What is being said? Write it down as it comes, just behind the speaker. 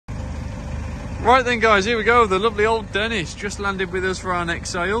Right then guys, here we go, the lovely old Dennis just landed with us for our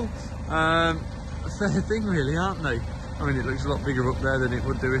next sale. A fair thing really, aren't they? I mean, it looks a lot bigger up there than it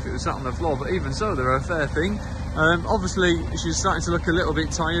would do if it was sat on the floor, but even so, they're a fair thing. Obviously, she's starting to look a little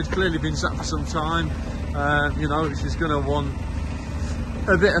bit tired, clearly been sat for some time. You know, she's going to want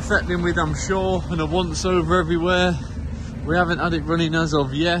a bit of fettling with, I'm sure, and a once over everywhere. We haven't had it running as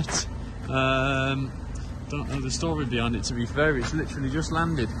of yet. Don't know the story behind it, to be fair. It's literally just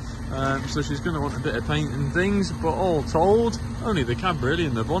landed, so she's going to want a bit of paint and things, but all told, only the cab really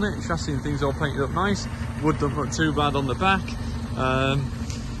and the bonnet, chassis and things all painted up nice. Wood don't look too bad on the back.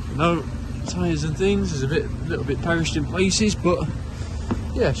 No tyres and things is a little bit perished in places, but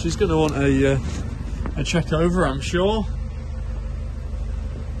yeah, she's going to want a check over, I'm sure.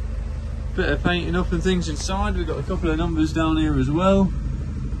 Bit of painting up and things inside. We've got a couple of numbers down here as well.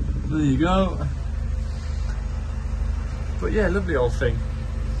 There you go. But yeah, lovely old thing.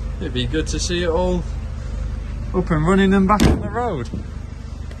 It'd be good to see it all up and running and back on the road.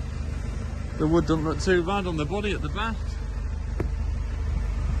 The wood doesn't look too bad on the body at the back.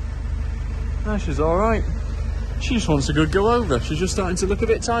 No, she's alright. She just wants a good go over. She's just starting to look a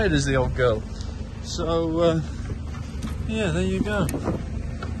bit tired as the old girl. So, yeah, there you go.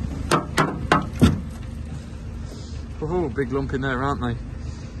 Oh, big lump in there, aren't they?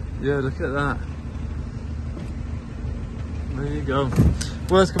 Yeah, look at that. There you go.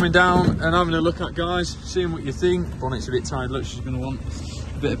 Worth coming down and having a look at, guys, seeing what you think. Bonnet's a bit tired, look, she's going to want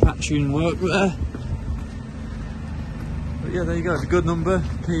a bit of patching work there. But yeah, there you go, it's a good number,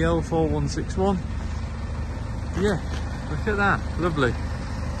 PL4161. Yeah, look at that, lovely.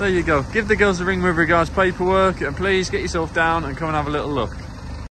 There you go. Give the girls a ring with regards to paperwork, and please get yourself down and come and have a little look.